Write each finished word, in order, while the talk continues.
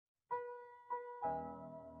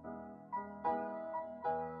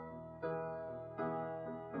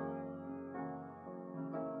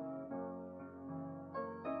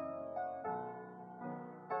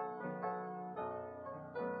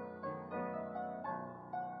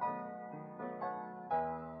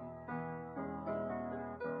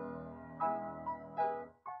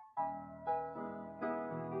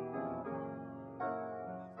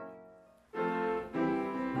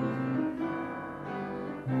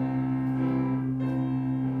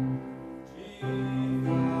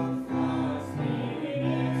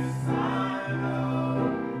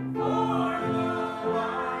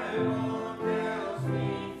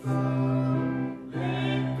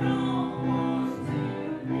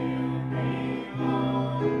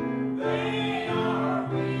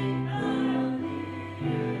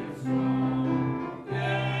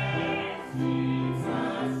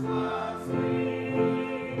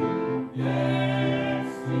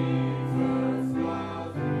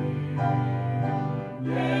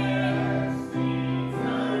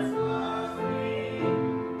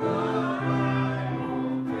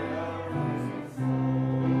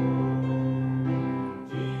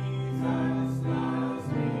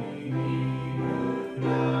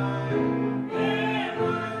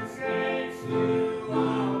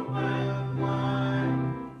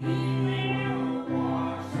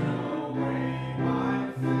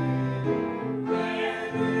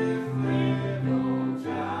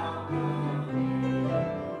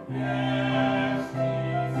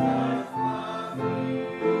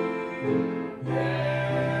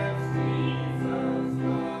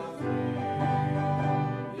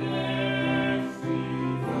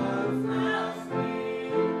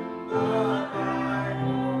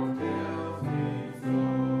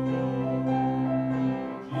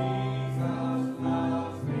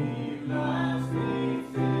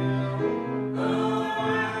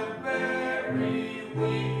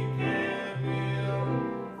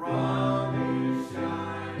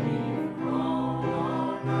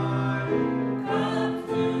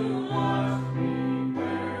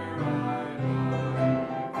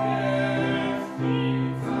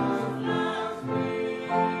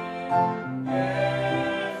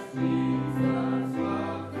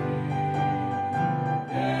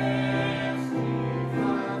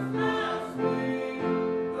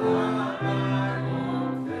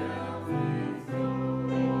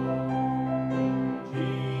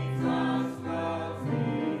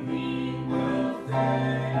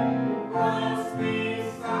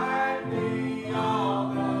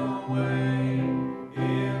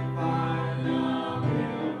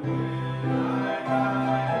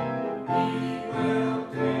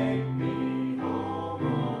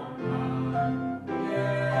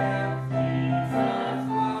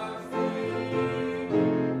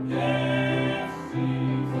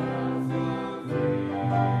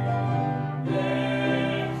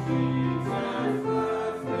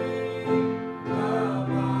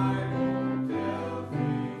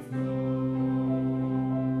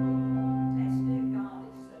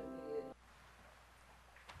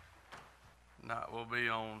Tonight we'll be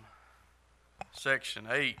on section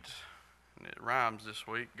 8, and it rhymes this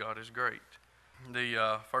week. God is great.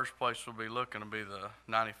 The first place we'll be looking will be the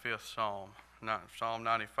 95th Psalm. Psalm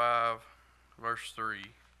 95, verse 3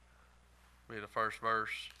 will be the first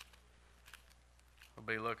verse we'll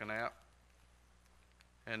be looking at.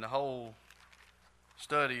 And the whole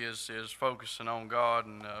study is focusing on God,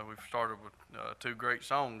 and we've started with two great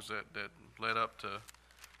songs that led up to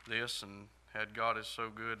this and had God is so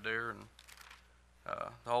good there. And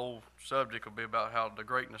the whole subject will be about how the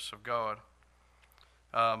greatness of God.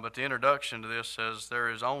 But the introduction to this says, there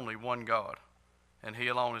is only one God, and He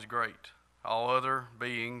alone is great. All other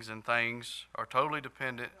beings and things are totally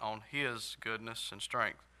dependent on His goodness and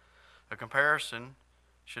strength. A comparison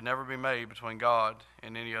should never be made between God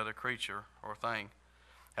and any other creature or thing.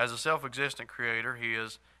 As a self-existent creator, He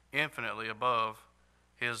is infinitely above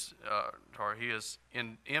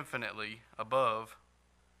infinitely above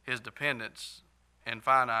His dependence and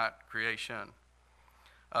finite creation.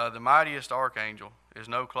 The mightiest archangel is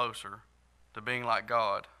no closer to being like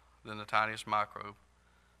God than the tiniest microbe.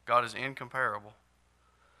 God is incomparable.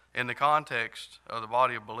 In the context of the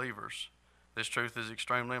body of believers, this truth is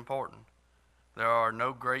extremely important. There are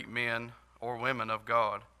no great men or women of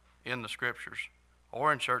God in the Scriptures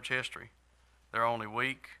or in church history. There are only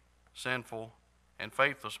weak, sinful, and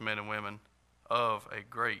faithless men and women of a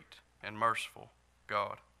great and merciful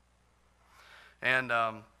God. And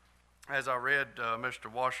as I read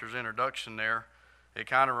Mr. Washer's introduction there, it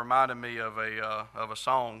kind of reminded me of a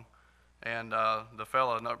song. And the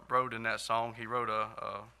fellow that wrote in that song, he wrote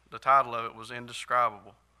the title of it was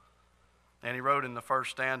Indescribable. And he wrote in the first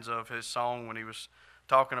stanza of his song, when he was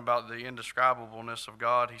talking about the indescribableness of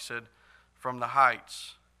God, he said, from the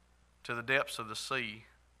heights to the depths of the sea,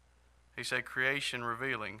 he said, creation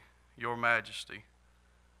revealing your majesty.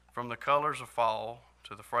 From the colors of fall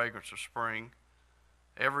to the fragrance of spring,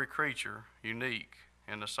 every creature unique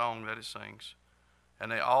in the song that it sings,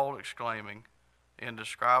 and they all exclaiming,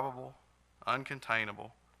 indescribable,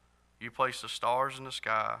 uncontainable. You place the stars in the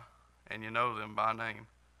sky, and you know them by name.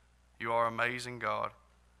 You are amazing God,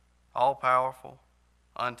 all-powerful,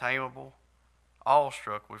 untamable,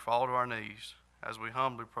 awestruck. We fall to our knees as we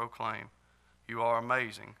humbly proclaim, you are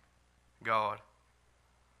amazing God.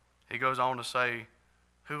 He goes on to say,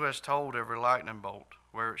 who has told every lightning bolt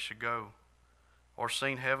where it should go, or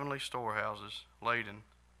seen heavenly storehouses laden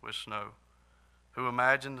with snow? Who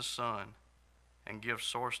imagined the sun and gives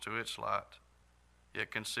source to its light,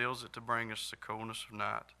 yet conceals it to bring us the coolness of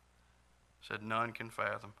night? Said none can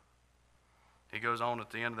fathom. He goes on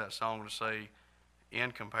at the end of that song to say,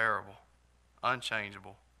 incomparable,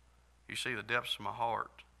 unchangeable. You see the depths of my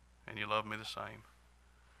heart, and you love me the same.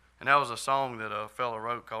 And that was a song that a fellow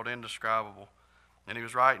wrote called Indescribable. And he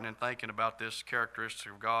was writing and thinking about this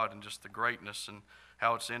characteristic of God and just the greatness and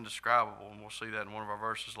how it's indescribable. And we'll see that in one of our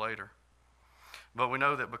verses later. But we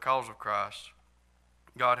know that because of Christ,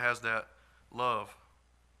 God has that love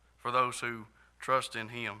for those who trust in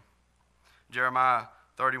Him. Jeremiah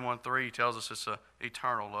 31:3 tells us it's an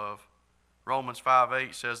eternal love. Romans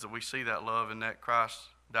 5:8 says that we see that love in that Christ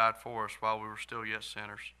died for us while we were still yet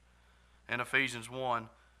sinners. And Ephesians 1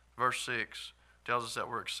 verse 6 tells us that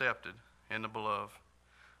we're accepted in the beloved.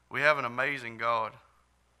 We have an amazing God.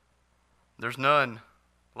 There's none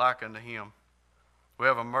like unto Him. We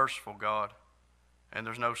have a merciful God, and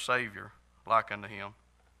there's no Savior like unto Him.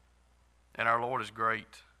 And our Lord is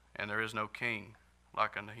great, and there is no King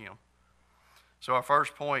like unto Him. So our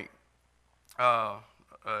first point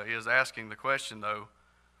is asking the question, though,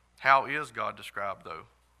 how is God described,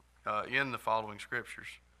 though, in the following Scriptures?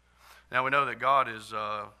 Now we know that God is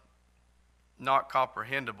not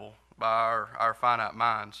comprehensible by our finite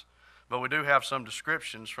minds, but we do have some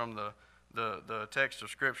descriptions from the text of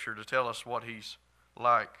Scripture to tell us what He's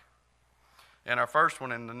like. And our first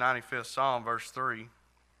one in the 95th Psalm, verse 3,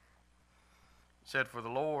 said, for the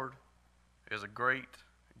Lord is a great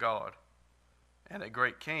God and a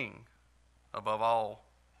great King above all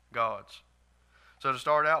gods. So to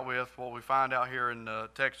start out with, what we find out here in the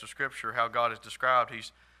text of Scripture, how God is described,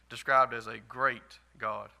 He's described as a great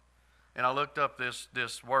God. And I looked up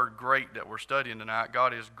this word great that we're studying tonight.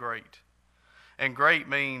 God is great. And great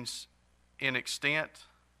means in extent,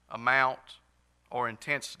 amount, or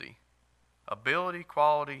intensity, ability,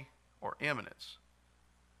 quality, or eminence.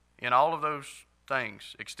 In all of those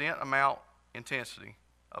things, extent, amount, intensity,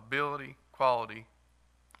 ability, quality,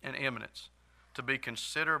 and eminence, to be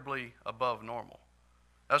considerably above normal.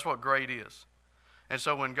 That's what great is. And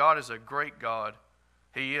so when God is a great God,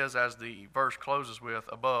 He is, as the verse closes with,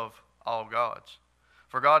 above all gods.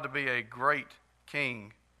 For God to be a great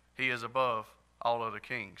King, He is above all other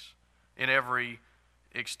kings. in every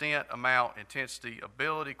extent, amount, intensity,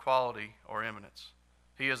 ability, quality, or eminence.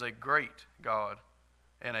 He is a great God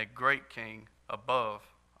and a great King above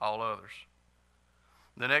all others.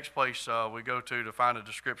 The next place we go to find a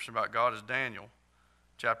description about God is Daniel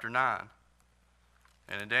chapter 9.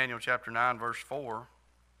 And in Daniel chapter 9, verse 4,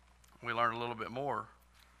 we learn a little bit more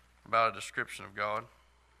about a description of God.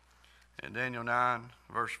 In Daniel 9,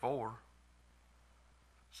 verse 4,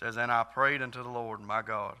 it says, "And I prayed unto the Lord my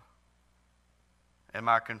God, and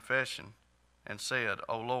my confession, and said,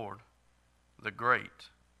 O Lord, the great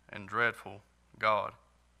and dreadful God,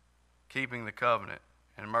 keeping the covenant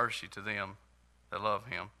and mercy to them that love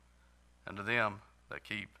him, and to them that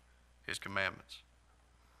keep his commandments."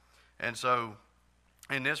 And so,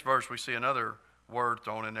 in this verse, we see another word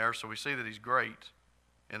thrown in there. So we see that he's great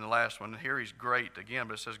in the last one. Here he's great again,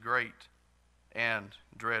 but it says great and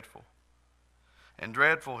dreadful. And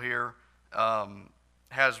dreadful here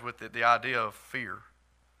has with it the idea of fear.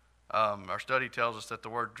 Our study tells us that the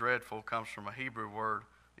word dreadful comes from a Hebrew word,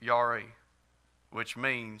 yareh, which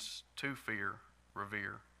means to fear,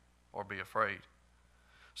 revere, or be afraid.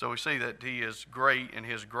 So we see that he is great, and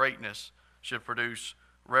his greatness should produce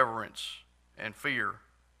reverence and fear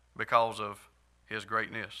because of his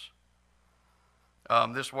greatness.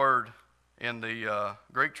 This word in the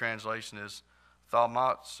Greek translation is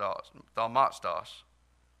thaumastos,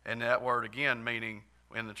 and that word again meaning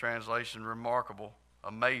in the translation remarkable,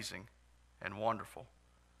 amazing, and wonderful.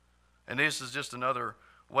 And this is just another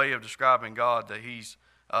way of describing God that he's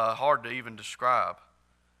hard to even describe,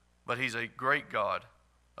 but he's a great God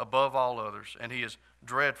above all others, and he is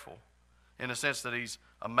dreadful in the sense that he's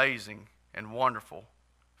amazing and wonderful,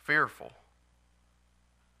 fearful.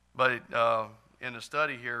 But in the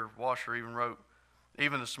study here, Washer even wrote,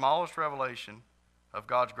 even the smallest revelation of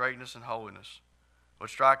God's greatness and holiness would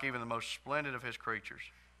strike even the most splendid of his creatures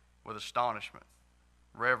with astonishment,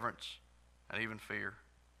 reverence, and even fear.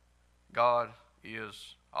 God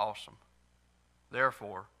is awesome.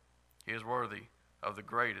 Therefore, he is worthy of the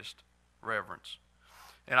greatest reverence.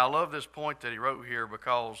 And I love this point that he wrote here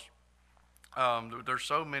because there's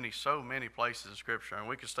so many places in Scripture, and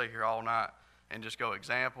we could stay here all night and just go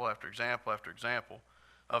example after example after example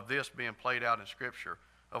of this being played out in Scripture,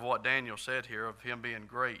 of what Daniel said here, of him being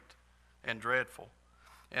great and dreadful.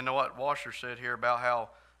 And what Washer said here about how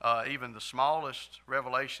even the smallest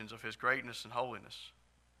revelations of his greatness and holiness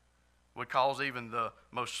would cause even the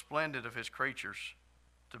most splendid of his creatures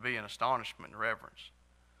to be in astonishment and reverence.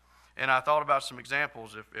 And I thought about some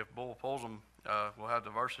examples. If Bull pulls them, we'll have the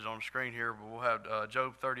verses on the screen here, but we'll have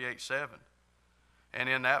Job 38:7. And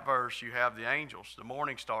in that verse, you have the angels, the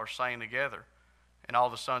morning stars sang together, and all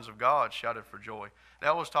the sons of God shouted for joy.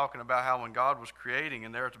 That was talking about how when God was creating,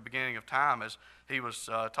 and there at the beginning of time, as he was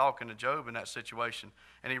talking to Job in that situation,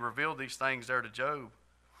 and he revealed these things there to Job.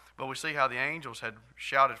 But we see how the angels had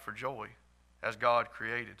shouted for joy as God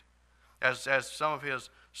created. As some of his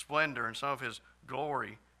splendor and some of his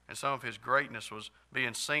glory and some of his greatness was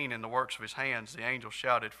being seen in the works of his hands, the angels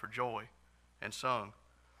shouted for joy and sung.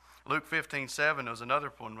 Luke 15:7 was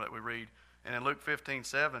another one that we read. And in Luke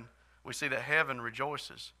 15:7, we see that heaven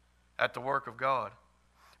rejoices at the work of God.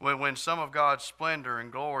 When some of God's splendor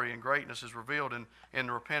and glory and greatness is revealed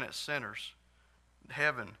in repentant sinners,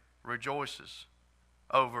 heaven rejoices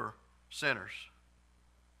over sinners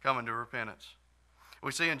coming to repentance.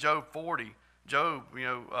 We see in Job 40, Job,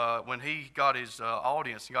 when he got his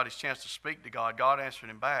audience and got his chance to speak to God, God answered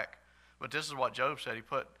him back. But this is what Job said.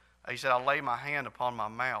 He said, I lay my hand upon my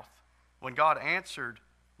mouth. When God answered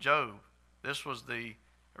Job, this was the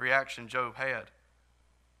reaction Job had,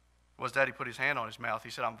 was that he put his hand on his mouth. He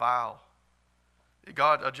said, I'm vile.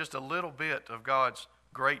 God, just a little bit of God's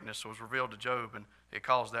greatness was revealed to Job, and it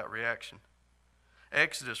caused that reaction.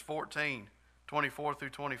 Exodus 14:24 through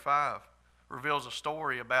 25 reveals a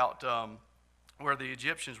story about where the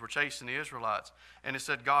Egyptians were chasing the Israelites. And it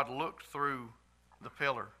said God looked through the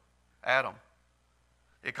pillar at them.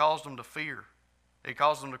 It caused them to fear. It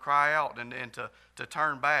caused them to cry out and to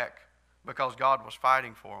turn back because God was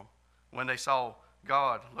fighting for them when they saw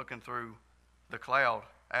God looking through the cloud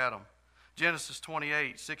at them. Genesis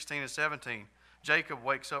 28:16 and 17, Jacob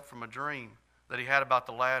wakes up from a dream that he had about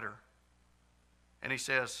the ladder. And he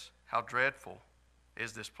says, how dreadful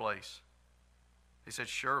is this place? He said,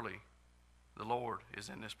 surely the Lord is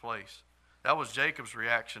in this place. That was Jacob's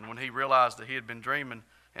reaction when he realized that he had been dreaming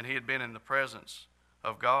and he had been in the presence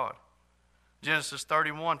of God. Genesis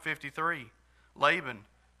 31:53, Laban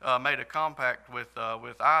made a compact with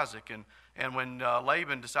Isaac, and when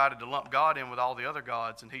Laban decided to lump God in with all the other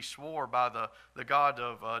gods, and he swore by the God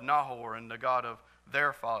of Nahor and the God of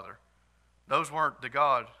their father, Those weren't the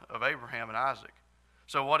God of Abraham and Isaac.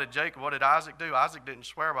 So what did Isaac do? Isaac didn't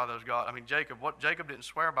swear by those gods. Jacob didn't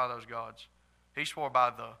swear by those gods. He swore by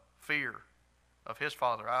the fear of his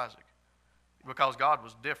father Isaac, because God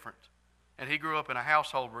was different. And he grew up in a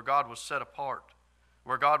household where God was set apart,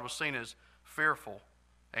 where God was seen as fearful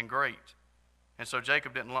and great. And so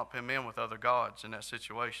Jacob didn't lump him in with other gods in that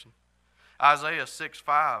situation. Isaiah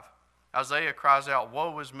 6:5, Isaiah cries out,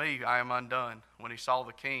 "Woe is me, I am undone," when he saw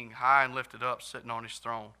the king high and lifted up, sitting on his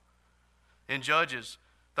throne. In Judges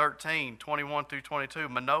 13:21-22,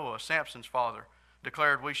 Manoah, Samson's father,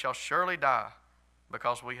 declared, "We shall surely die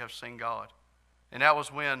because we have seen God." And that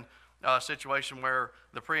was when a situation where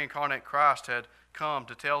the pre-incarnate Christ had come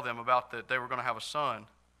to tell them about that they were going to have a son.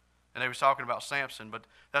 And they was talking about Samson, but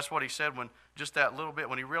that's what he said when just that little bit,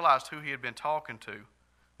 when he realized who he had been talking to,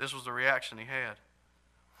 this was the reaction he had.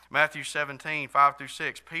 Matthew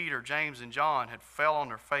 17:5-6, Peter, James, and John had fell on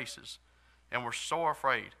their faces and were sore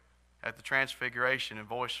afraid at the transfiguration and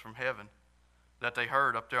voice from heaven that they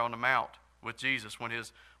heard up there on the mount with Jesus when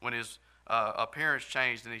his appearance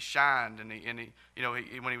changed and he shined and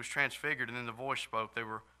when he was transfigured and then the voice spoke. They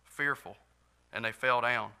were fearful and they fell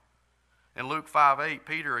down. In Luke 5:8,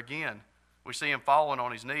 Peter again, we see him falling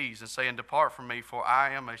on his knees and saying, "Depart from me, for I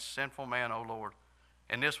am a sinful man, O Lord."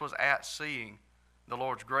 And this was at seeing the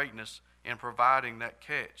Lord's greatness in providing that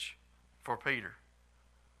catch for Peter.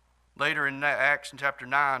 Later in Acts in chapter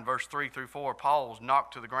 9, verse 3-4, Paul was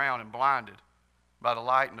knocked to the ground and blinded by the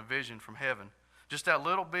light and the vision from heaven. Just that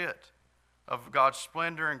little bit of God's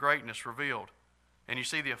splendor and greatness revealed. And you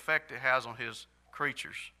see the effect it has on his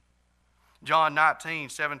creatures. John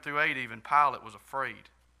 19:7-8, even Pilate was afraid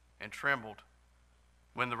and trembled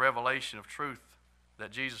when the revelation of truth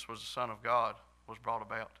that Jesus was the Son of God was brought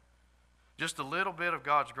about. Just a little bit of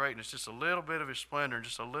God's greatness, just a little bit of his splendor, and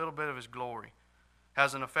just a little bit of his glory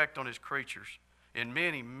has an effect on his creatures in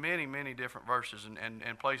many, many, many different verses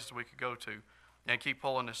and places we could go to and keep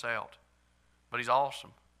pulling this out. But he's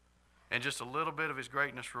awesome. And just a little bit of his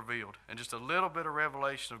greatness revealed, and just a little bit of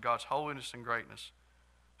revelation of God's holiness and greatness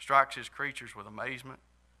strikes his creatures with amazement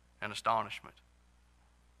and astonishment.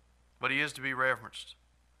 But he is to be reverenced.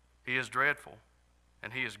 He is dreadful,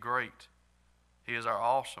 and he is great. He is our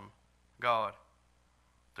awesome God.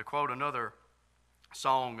 To quote another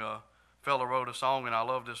song, a fellow wrote a song, and I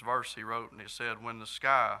love this verse he wrote, and it said, "When the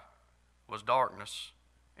sky was darkness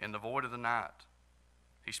in the void of the night,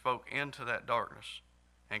 he spoke into that darkness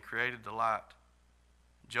and created the light.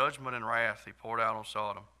 Judgment and wrath he poured out on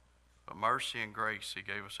Sodom, but mercy and grace he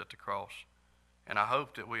gave us at the cross." And I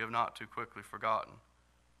hope that we have not too quickly forgotten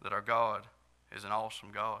that our God is an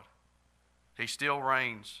awesome God. He still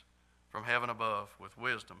reigns from heaven above with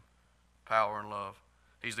wisdom, power, and love.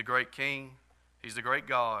 He's the great King. He's the great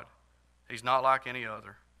God. He's not like any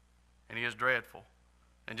other, and he is dreadful.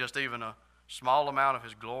 And just even a small amount of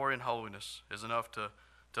his glory and holiness is enough to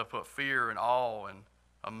put fear and awe and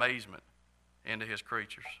amazement into his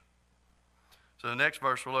creatures. So the next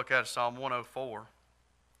verse we'll look at is Psalm 104.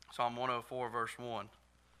 Psalm 104, verse 1.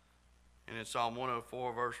 And in Psalm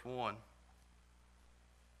 104, verse 1,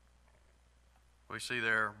 we see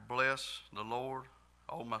there, "Bless the Lord,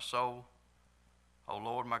 O my soul. O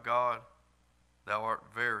Lord my God, thou art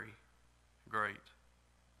very great.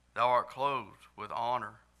 Thou art clothed with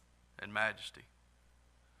honor and majesty."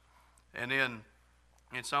 And in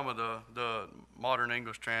some of the modern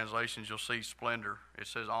English translations, you'll see splendor. It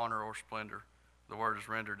says honor or splendor. The word is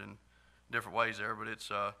rendered in different ways there, but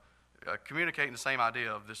it's communicating the same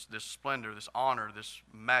idea of this splendor, this honor, this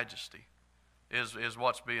majesty is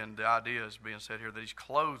the idea is being said here, that he's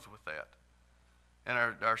clothed with that. And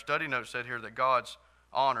our study note said here that God's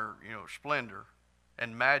honor, splendor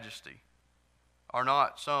and majesty are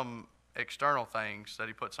not some external things that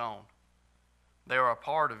he puts on. They are a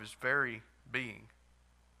part of his very being.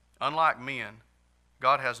 Unlike men,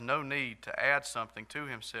 God has no need to add something to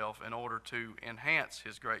himself in order to enhance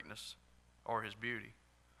his greatness or his beauty.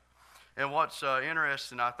 And what's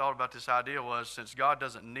interesting, I thought about this idea, was since God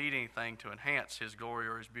doesn't need anything to enhance his glory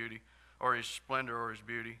or his beauty or his splendor or his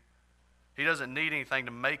beauty, he doesn't need anything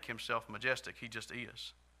to make himself majestic. He just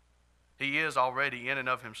is. He is already in and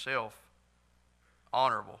of himself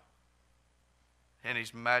honorable, and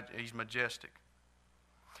he's majestic.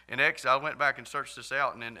 In Exodus, I went back and searched this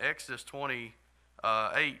out, and in Exodus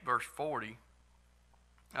 28, verse 40,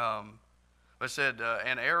 it said,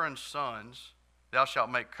 "And Aaron's sons thou shalt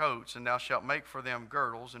make coats, and thou shalt make for them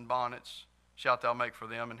girdles and bonnets shalt thou make for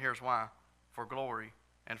them." And here's why: for glory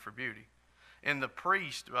and for beauty. In the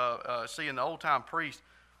priest, in the old time priest,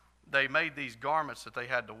 they made these garments that they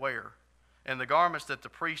had to wear. And the garments that the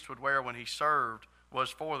priest would wear when he served was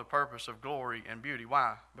for the purpose of glory and beauty.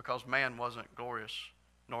 Why? Because man wasn't glorious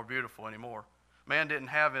nor beautiful anymore. Man didn't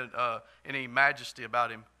have any majesty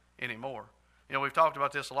about him anymore. You know, we've talked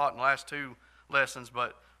about this a lot in the last two lessons,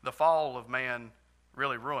 but the fall of man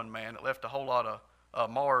really ruined man. It left a whole lot of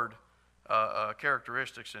marred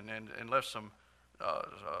characteristics and left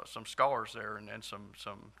some scars there and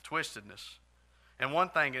some twistedness. And one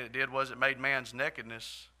thing it did was it made man's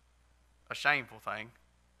nakedness a shameful thing.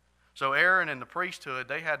 So Aaron and the priesthood,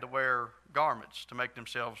 they had to wear garments to make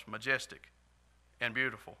themselves majestic and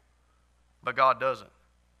beautiful. But God doesn't.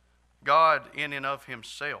 God in and of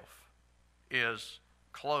himself is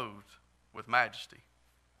clothed with majesty.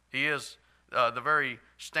 He is the very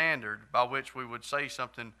standard by which we would say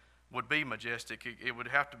something would be majestic. It would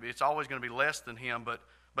have to be, it's always going to be less than him,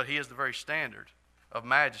 but he is the very standard of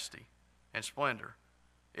majesty and splendor.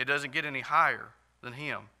 It doesn't get any higher than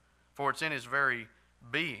him, for it's in his very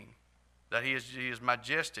being that he is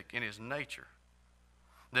majestic in his nature.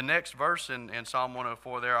 The next verse in Psalm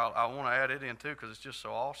 104 there, I want to add it in too because it's just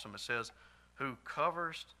so awesome. It says, who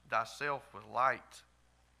covers thyself with light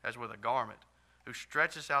as with a garment, who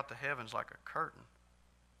stretches out the heavens like a curtain.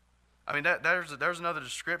 I mean, there's another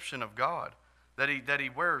description of God, that he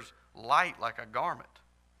wears light like a garment.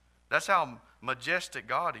 That's how majestic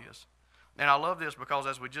God is. And I love this because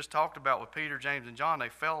as we just talked about with Peter, James, and John, they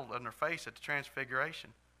fell on their face at the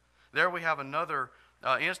transfiguration. There we have another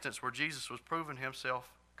instance where Jesus was proving himself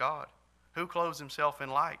God. Who clothes himself in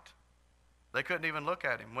light? They couldn't even look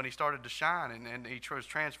at him when he started to shine and he was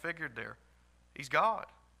transfigured there. He's God.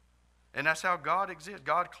 And that's how God exists.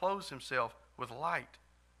 God clothes himself with light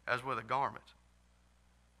as with a garment.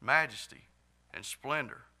 Majesty and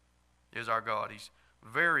splendor is our God. He's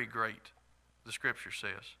very great, the scripture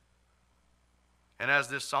says. And as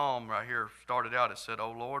this psalm right here started out, it said,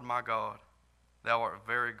 O Lord my God, thou art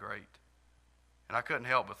very great. And I couldn't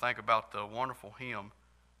help but think about the wonderful hymn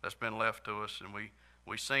that's been left to us, and we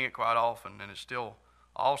sing it quite often, and it's still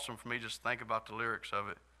awesome for me just to think about the lyrics of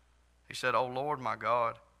it. He said, O Lord my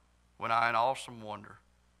God, when I in awesome wonder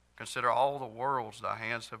consider all the worlds thy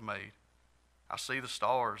hands have made, I see the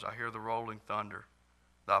stars, I hear the rolling thunder,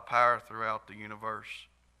 thy power throughout the universe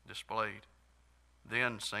displayed.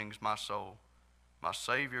 Then sings my soul, my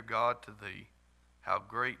Savior God, to thee, how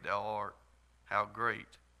great thou art, how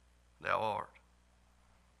great thou art.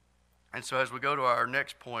 And so as we go to our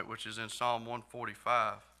next point, which is in Psalm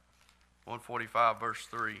 145 verse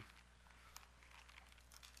 3.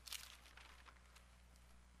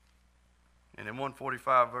 And in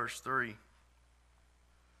 145 verse 3,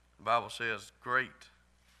 the Bible says, great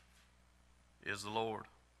is the Lord,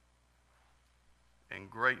 and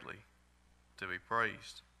greatly to be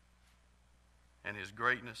praised, and his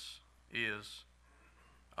greatness is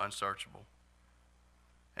unsearchable.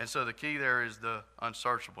 And so the key there is the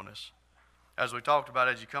unsearchableness. As we talked about,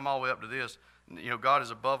 as you come all the way up to this, you know, God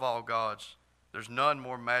is above all gods. There's none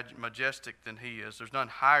more majestic than he is. There's none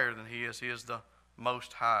higher than he is. He is the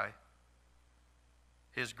most high.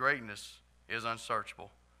 His greatness is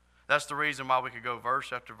unsearchable. That's the reason why we could go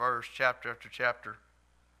verse after verse, chapter after chapter,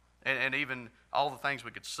 and even all the things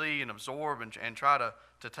we could see and absorb and try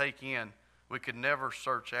to take in, we could never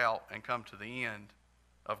search out and come to the end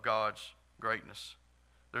of God's greatness.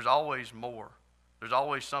 There's always more. There's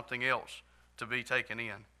always something else to be taken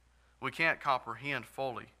in. We can't comprehend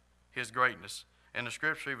fully his greatness. And the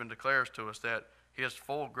scripture even declares to us that his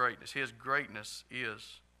full greatness, his greatness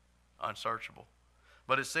is unsearchable.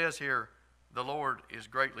 But it says here, the Lord is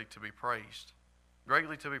greatly to be praised.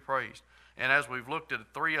 Greatly to be praised. And as we've looked at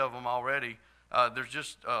three of them already, there's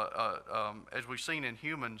just, as we've seen in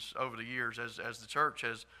humans over the years, as the church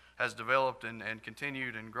has developed and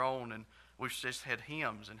continued and grown, and we've just had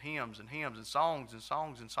hymns and hymns and hymns and songs and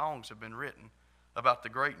songs and songs have been written about the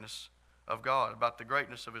greatness of God, about the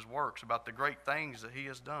greatness of his works, about the great things that he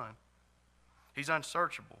has done. He's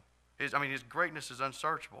unsearchable. His greatness is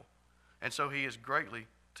unsearchable. And so he is greatly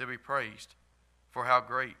to be praised for how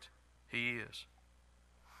great he is.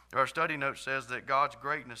 Our study note says that God's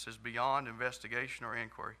greatness is beyond investigation or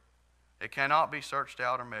inquiry. It cannot be searched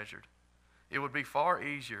out or measured. It would be far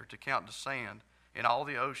easier to count the sand in all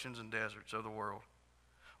the oceans and deserts of the world,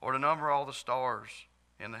 or to number all the stars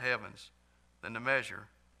in the heavens, than to measure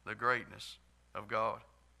the greatness of God.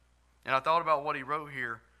 And I thought about what he wrote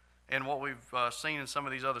here and what we've seen in some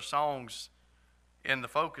of these other songs, and the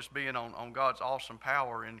focus being on God's awesome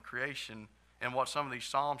power in creation and what some of these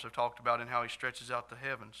psalms have talked about and how he stretches out the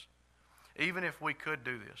heavens. Even if we could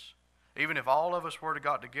do this, even if all of us were to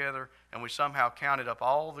got together and we somehow counted up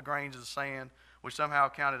all the grains of the sand, we somehow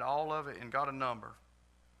counted all of it and got a number.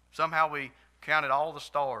 Somehow we counted all the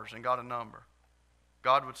stars and got a number.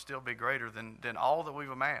 God would still be greater than all that we've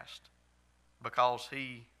amassed, because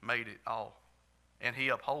he made it all. And he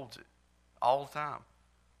upholds it all the time.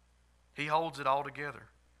 He holds it all together.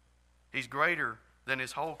 He's greater than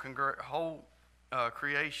his whole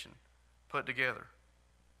creation put together.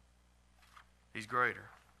 He's greater.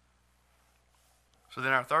 So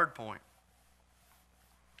then our third point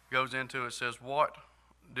goes into, it says, what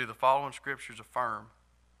do the following scriptures affirm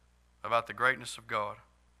about the greatness of God?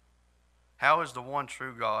 How is the one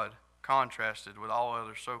true God contrasted with all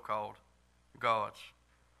other so-called gods?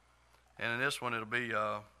 And in this one, it'll be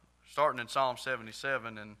starting in Psalm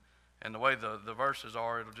 77, and the way the verses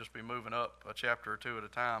are, it'll just be moving up a chapter or two at a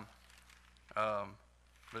time.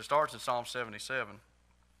 But it starts in Psalm 77,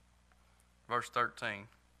 verse 13.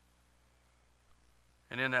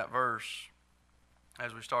 And in that verse,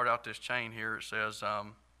 as we start out this chain here, it says,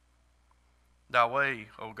 Thy way,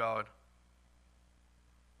 O God,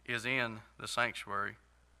 is in the sanctuary.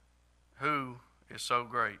 Who is so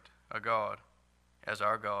great a God as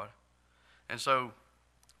our God? And so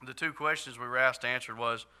the two questions we were asked to answer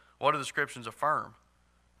was, what do the scriptures affirm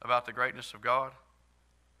about the greatness of God?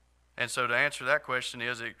 And so to answer that question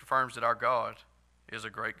is, it affirms that our God is a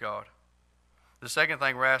great God. The second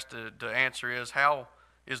thing we're asked to answer is, how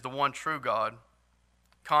is the one true God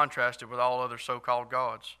contrasted with all other so-called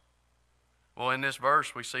gods? Well, in this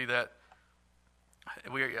verse we see that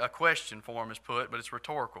a question form is put, but it's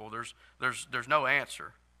rhetorical. There's no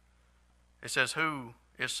answer. It says, who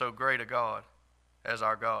is so great a God as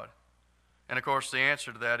our God? And of course the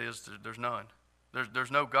answer to that is there's none.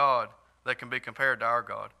 There's no God that can be compared to our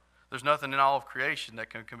God. There's nothing in all of creation that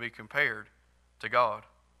can be compared to God,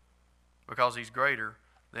 because he's greater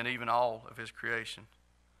than even all of his creation.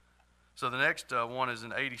 So the next one is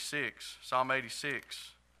in 86, Psalm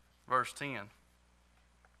 86, verse 10.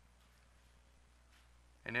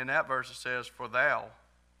 And in that verse it says, For thou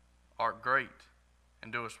art great,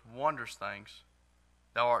 and doest wondrous things.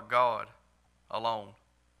 Thou art God alone.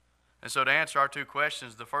 And so to answer our two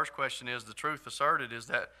questions, the first question is, the truth asserted is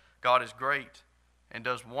that God is great and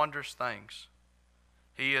does wondrous things.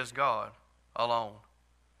 He is God alone.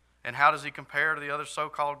 And how does he compare to the other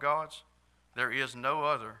so-called gods? There is no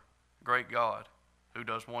other great God who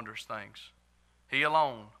does wondrous things. He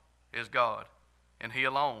alone is God, and he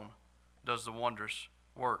alone does the wondrous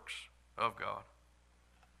works of God.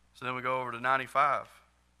 So then we go over to 95,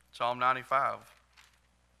 Psalm 95,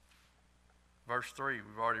 verse 3.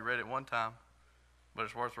 We've already read it one time, but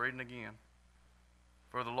it's worth reading again.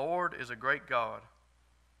 For the Lord is a great God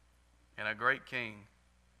and a great King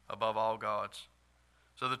above all gods.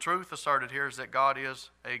 So the truth asserted here is that God is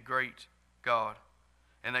a great God,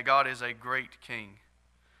 and that God is a great King.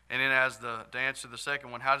 And then to answer the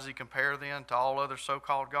second one, how does he compare then to all other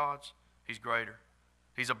so-called gods? He's greater.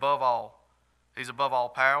 He's above all. He's above all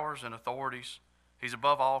powers and authorities. He's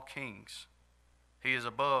above all kings. He is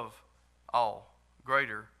above all,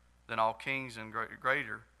 greater than all kings and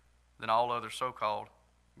greater than all other so-called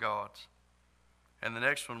gods. And the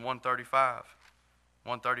next one, 135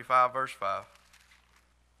 verse 5,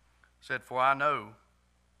 said, For I know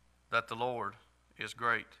that the Lord is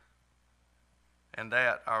great, and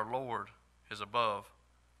that our Lord is above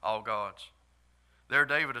all gods. There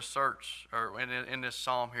David asserts, or in this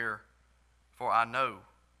psalm here, for I know.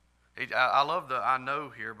 I love the I know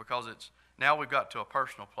here, because it's now we've got to a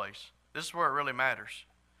personal place. This is where it really matters.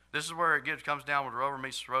 This is where it comes down where the rubber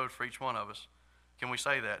meets the road for each one of us. Can we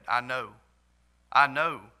say that? I know. I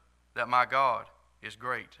know that my God is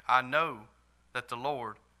great. I know that the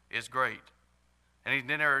Lord is great. And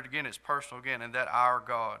then there again, it's personal again, and that our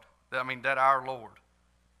God, that our Lord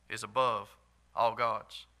is above all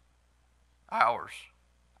gods. Ours.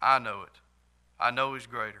 I know it. I know he's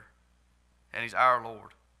greater. And he's our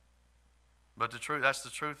Lord. But that's the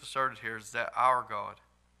truth asserted here, is that our God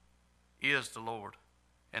is the Lord,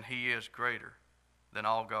 and he is greater than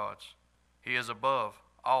all gods. He is above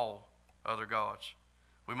all other gods.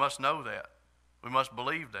 We must know that. We must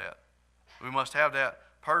believe that. We must have that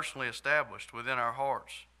personally established within our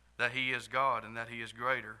hearts, that he is God and that he is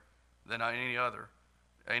greater than any other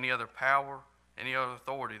power, any other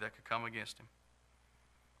authority that could come against him.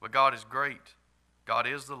 But God is great. God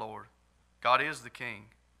is the Lord. God is the King.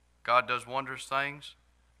 God does wondrous things.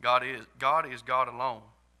 God is God alone.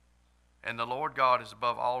 And the Lord God is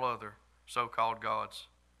above all other so-called gods.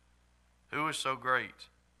 Who is so great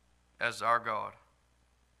as our God?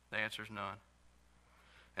 The answer is none.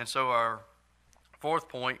 And so our fourth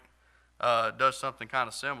point does something kind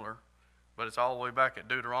of similar, but it's all the way back at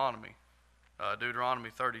Deuteronomy. Deuteronomy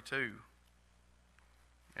 32.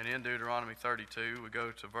 And in Deuteronomy 32, we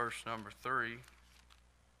go to verse number 3.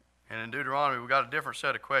 And in Deuteronomy, we've got a different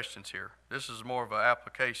set of questions here. This is more of an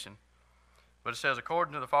application. But it says,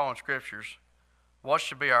 according to the following scriptures, what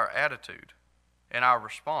should be our attitude and our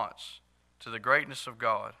response to the greatness of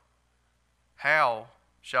God? How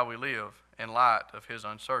shall we live in light of his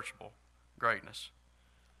unsearchable greatness?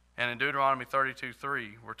 And in Deuteronomy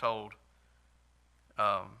 32:3, we're told,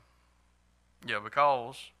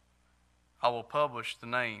 because I will publish the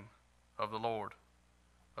name of the Lord.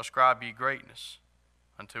 Ascribe ye greatness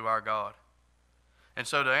unto our God. And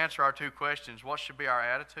so to answer our two questions, what should be our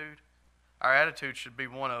attitude? Our attitude should be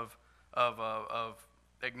one of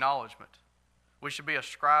acknowledgement. We should be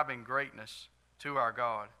ascribing greatness to our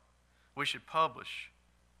God. We should publish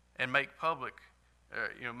and make public,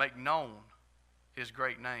 make known his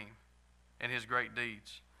great name and his great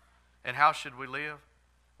deeds. And how should we live?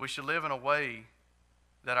 We should live in a way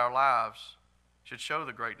that our lives should show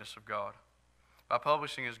the greatness of God by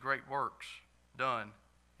publishing his great works done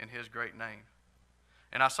in his great name.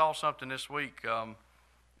 And I saw something this week,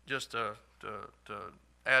 just to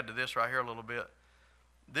add to this right here a little bit.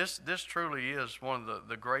 This truly is one of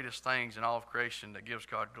the greatest things in all of creation that gives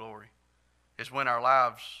God glory. It's when our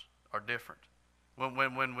lives are different.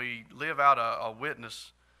 When we live out a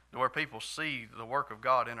witness where people see the work of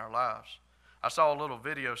God in our lives. I saw a little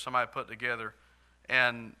video somebody put together,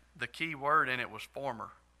 and the key word in it was former.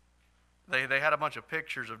 They had a bunch of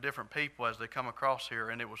pictures of different people as they come across here,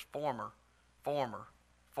 and it was former, former,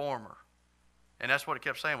 former. And that's what it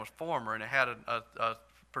kept saying was former, and it had a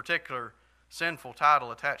particular sinful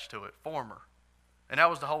title attached to it, former. And that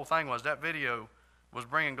was the whole thing, was that video was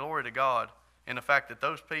bringing glory to God in the fact that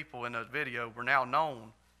those people in that video were now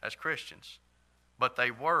known as Christians, but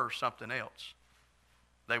they were something else.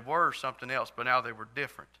 They were something else, but now they were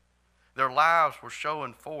different. Their lives were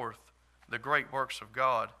showing forth the great works of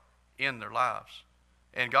God in their lives.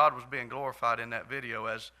 And God was being glorified in that video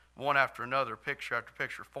as one after another, picture after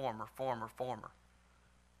picture, former, former, former,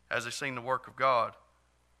 as they seen the work of God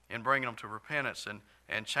in bringing them to repentance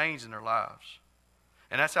and changing their lives.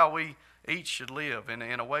 And that's how we each should live, in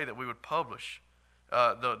a way that we would publish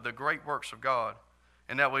the great works of God,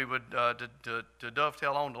 and that we would, to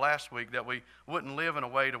dovetail on to last week, that we wouldn't live in a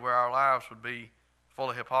way to where our lives would be full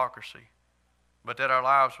of hypocrisy, but that our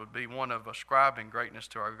lives would be one of ascribing greatness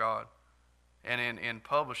to our God and in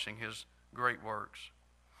publishing his great works.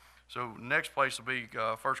 So next place will be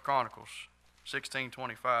 1 Chronicles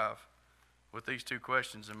 16:25, with these two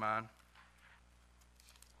questions in mind.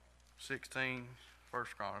 1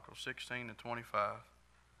 Chronicles 16:25.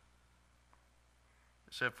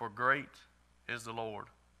 It said, "For great is the Lord,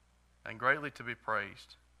 and greatly to be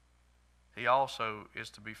praised. He also is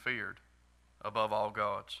to be feared above all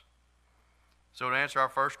gods." So to answer our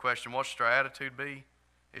first question, what should our attitude be?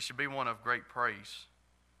 It should be one of great praise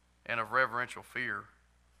and of reverential fear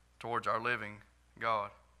towards our living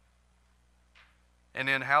God. And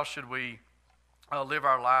then how should we live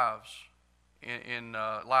our lives in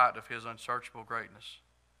light of his unsearchable greatness?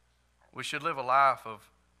 We should live a life of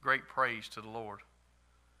great praise to the Lord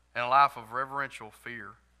and a life of reverential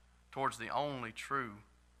fear towards the only true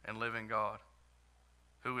and living God,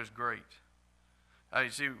 who is great. You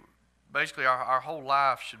see, basically our whole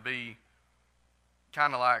life should be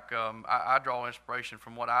kind of like, I draw inspiration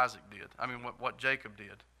from what Isaac did. I mean, what Jacob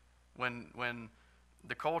did. When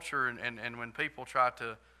the culture and when people try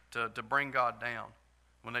to bring God down,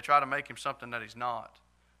 when they try to make him something that he's not,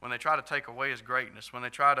 when they try to take away his greatness, when they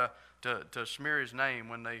try to smear his name,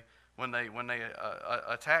 when they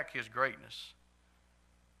attack his greatness,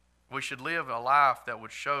 we should live a life that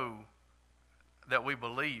would show that we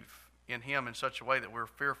believe in him in such a way that we're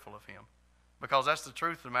fearful of him. Because that's the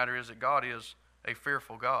truth of the matter, is that God is a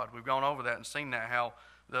fearful God. We've gone over that and seen that, how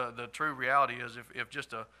the true reality is if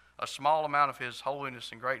just a small amount of his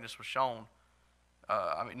holiness and greatness was shown,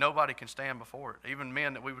 nobody can stand before it. Even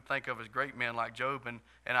men that we would think of as great men like Job and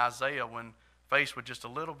Isaiah, when faced with just a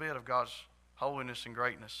little bit of God's holiness and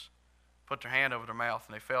greatness, put their hand over their mouth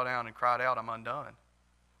and they fell down and cried out, "I'm undone."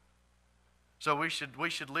 So we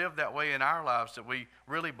should live that way in our lives, that we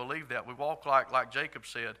really believe that. We walk like Jacob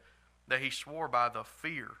said, that he swore by the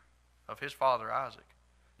fear of his father Isaac.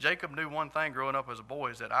 Jacob knew one thing growing up as a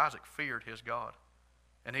boy, is that Isaac feared his God,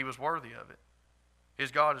 and he was worthy of it.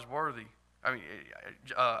 His God is worthy.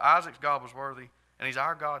 Isaac's God was worthy, and he's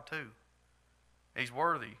our God too. He's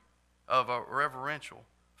worthy of a reverential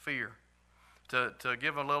fear. To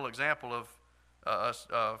give a little example of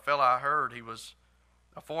a fellow I heard, he was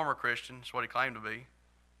a former Christian, that's what he claimed to be,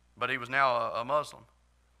 but he was now a Muslim.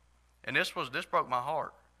 And this broke my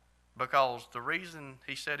heart, because the reason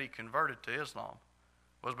he said he converted to Islam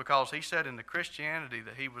was because he said in the Christianity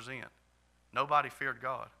that he was in, nobody feared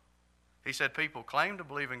God. He said people claim to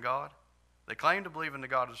believe in God. They claim to believe in the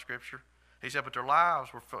God of the Scripture. He said, but their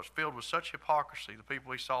lives were filled with such hypocrisy, the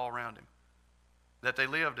people he saw around him, that they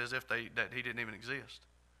lived as if that he didn't even exist.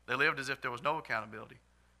 They lived as if there was no accountability.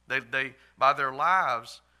 They by their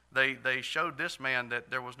lives, they showed this man that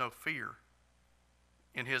there was no fear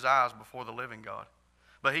in his eyes before the living God.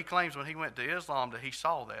 But he claims when he went to Islam that he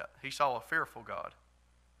saw that. He saw a fearful God.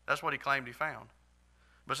 That's what he claimed he found.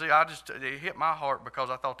 But see, it hit my heart because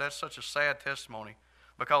I thought that's such a sad testimony.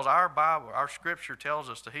 Because our Bible, our Scripture tells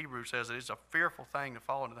us, the Hebrew says that it's a fearful thing to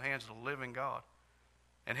fall into the hands of the living God.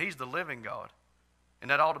 And he's the living God.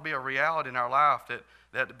 And that ought to be a reality in our life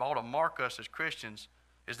that ought to mark us as Christians,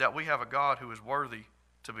 is that we have a God who is worthy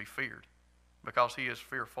to be feared because he is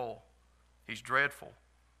fearful, he's dreadful,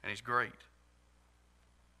 and he's great.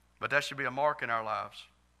 But that should be a mark in our lives,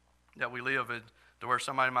 that we live in, to where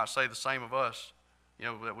somebody might say the same of us,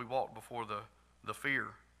 that we walk before the fear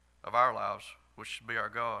of our lives, which should be our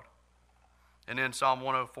God. And then Psalm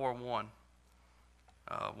 104:1,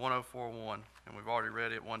 104:1, and we've already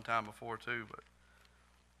read it one time before too, but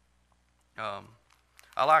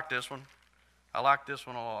I like this one. I like this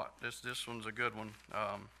one a lot. This one's a good one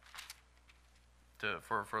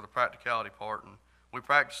for the practicality part. And we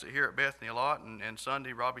practice it here at Bethany a lot, and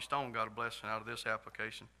Sunday Robbie Stone got a blessing out of this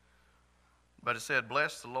application. But it said,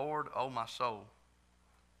 bless the Lord, O my soul.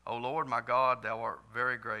 O Lord my God, thou art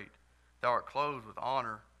very great. Thou art clothed with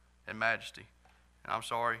honor and majesty. And I'm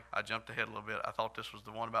sorry, I jumped ahead a little bit. I thought this was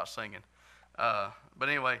the one about singing. But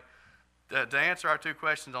anyway, to answer our two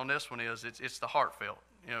questions on this one is, it's the heartfelt.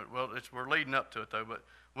 We're leading up to it though. But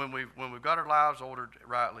when we've got our lives ordered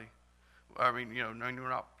rightly, we're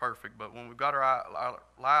not perfect, but when we've got our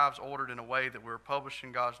lives ordered in a way that we're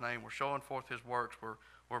publishing God's name, we're showing forth His works,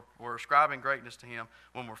 we're ascribing greatness to Him,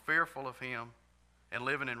 when we're fearful of Him and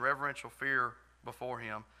living in reverential fear before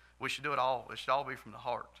Him, we should do it all. It should all be from the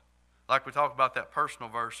heart. Like we talked about that personal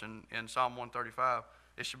verse in Psalm 135,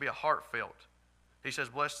 it should be a heartfelt. He says,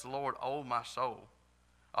 bless the Lord, O my soul.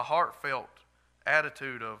 A heartfelt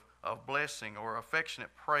attitude of blessing or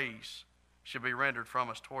affectionate praise should be rendered from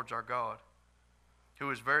us towards our God, who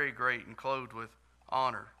is very great and clothed with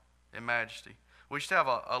honor and majesty. We should have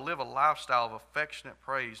live a lifestyle of affectionate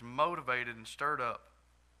praise, motivated and stirred up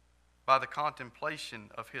by the contemplation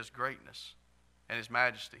of His greatness and His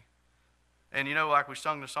majesty. And like we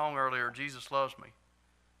sung the song earlier, Jesus loves me.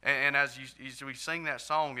 And as we sing that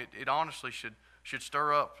song, it honestly should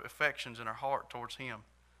stir up affections in our heart towards Him,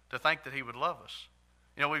 to think that He would love us.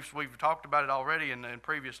 We've talked about it already in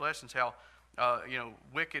previous lessons, how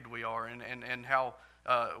wicked we are, and how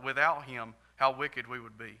without Him, how wicked we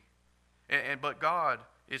would be. But God,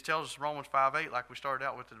 it tells us Romans 5:8, like we started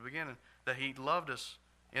out with at the beginning, that He loved us,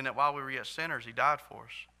 and that while we were yet sinners, He died for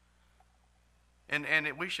us.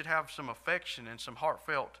 And we should have some affection and some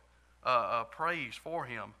heartfelt praise for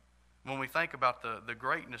Him when we think about the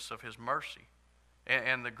greatness of His mercy,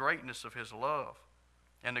 and the greatness of His love,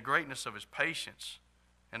 and the greatness of His patience,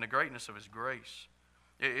 and the greatness of His grace.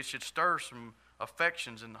 It should stir some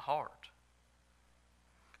affections in the heart.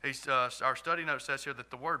 Our study note says here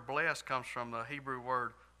that the word blessed comes from the Hebrew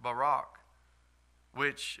word barak,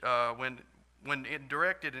 which when it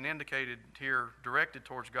directed and indicated here, directed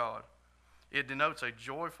towards God, it denotes a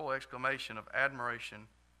joyful exclamation of admiration,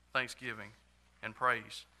 thanksgiving, and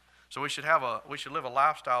praise. So we should live a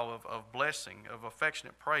lifestyle of blessing, of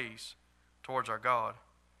affectionate praise towards our God.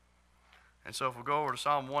 And so if we go over to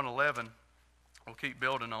Psalm 111, we'll keep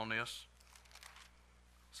building on this.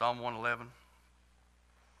 Psalm 111,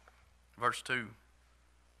 verse 2.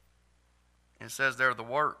 It says there, the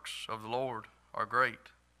works of the Lord are great,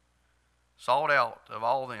 sought out of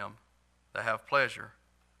all them that have pleasure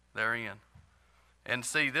therein. And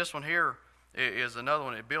see, this one here is another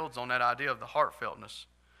one. It builds on that idea of the heartfeltness.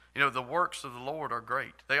 The works of the Lord are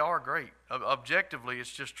great. They are great. Objectively,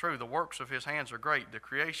 it's just true. The works of His hands are great. The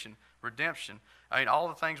creation, redemption. All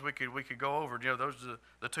the things we could go over. Those are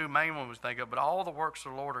the two main ones we think of. But all the works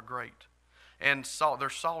of the Lord are great. And they're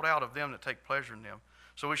sought out of them that take pleasure in them.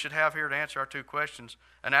 So we should have here, to answer our two questions,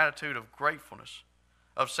 an attitude of gratefulness,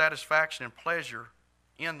 of satisfaction and pleasure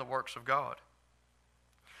in the works of God.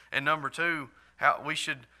 And number two, how we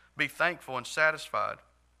should be thankful and satisfied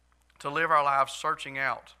to live our lives searching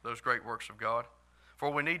out those great works of God. For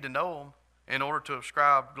we need to know them in order to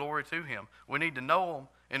ascribe glory to Him. We need to know them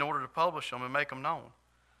in order to publish them and make them known.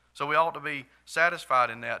 So we ought to be satisfied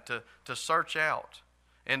in that, to search out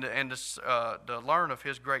and to learn of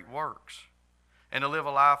His great works, and to live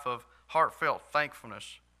a life of heartfelt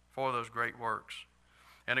thankfulness for those great works.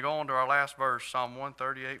 And to go on to our last verse, Psalm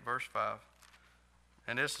 138, verse 5.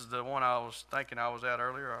 And this is the one I was thinking I was at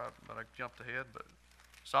earlier, but I jumped ahead. But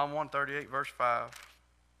Psalm 138, verse 5,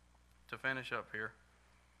 to finish up here.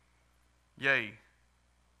 Yea,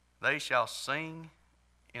 they shall sing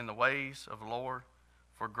in the ways of the Lord,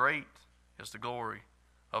 for great is the glory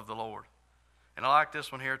of the Lord. And I like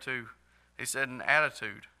this one here too. He said an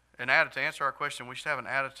attitude. To answer our question, we should have an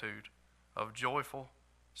attitude of joyful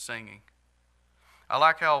singing. I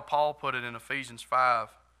like how Paul put it in Ephesians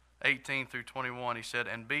 5:18 through 21. He said,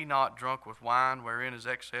 and be not drunk with wine wherein is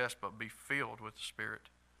excess, but be filled with the Spirit.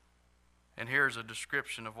 And here's a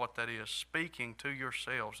description of what that is. Speaking to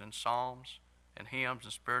yourselves in psalms and hymns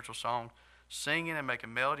and spiritual songs, singing and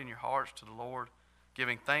making melody in your hearts to the Lord,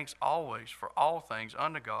 giving thanks always for all things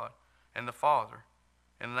unto God and the Father,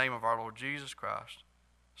 in the name of our Lord Jesus Christ,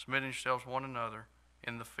 submitting yourselves one another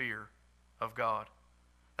in the fear of God.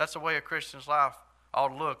 That's the way a Christian's life ought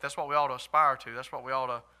to look. That's what we ought to aspire to. That's what we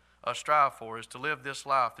ought to strive for, is to live this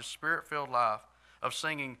life, this Spirit-filled life of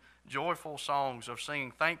singing joyful songs, of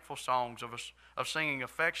singing thankful songs, of singing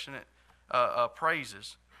affectionate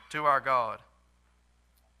praises to our God,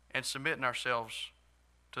 and submitting ourselves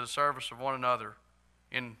to the service of one another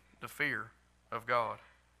in the fear of God.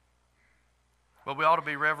 But we ought to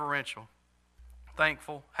be reverential,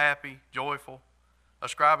 thankful, happy, joyful,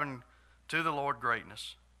 ascribing to the Lord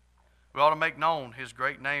greatness. We ought to make known His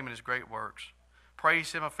great name and His great works.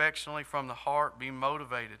 Praise Him affectionately from the heart, being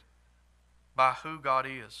motivated by who God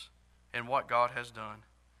is and what God has done.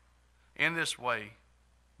 In this way,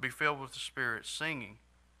 be filled with the Spirit, singing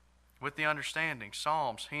with the understanding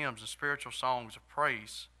psalms, hymns, and spiritual songs of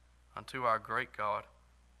praise unto our great God.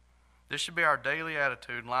 This should be our daily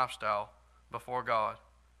attitude and lifestyle before God,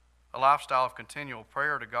 a lifestyle of continual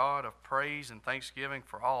prayer to God, of praise and thanksgiving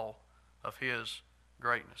for all of His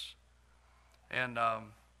greatness. And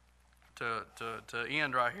to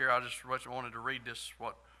end right here, I just wanted to read this,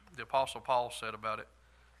 what the Apostle Paul said about it.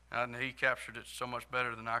 And he captured it so much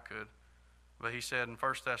better than I could. But he said in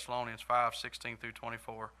 1 Thessalonians 5:16 through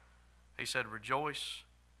 24, he said, rejoice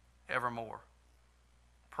evermore.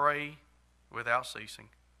 Pray without ceasing.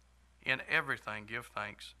 In everything give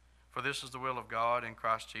thanks, for this is the will of God in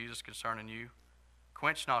Christ Jesus concerning you.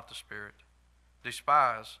 Quench not the Spirit.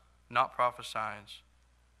 Despise not prophesying.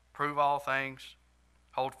 Prove all things.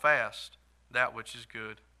 Hold fast that which is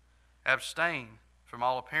good. Abstain from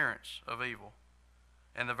all appearance of evil.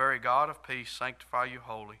 And the very God of peace sanctify you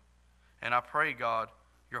wholly. And I pray, God,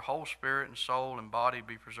 your whole spirit and soul and body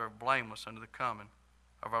be preserved blameless unto the coming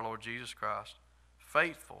of our Lord Jesus Christ.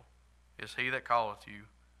 Faithful is He that calleth you,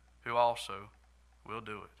 who also will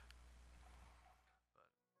do it.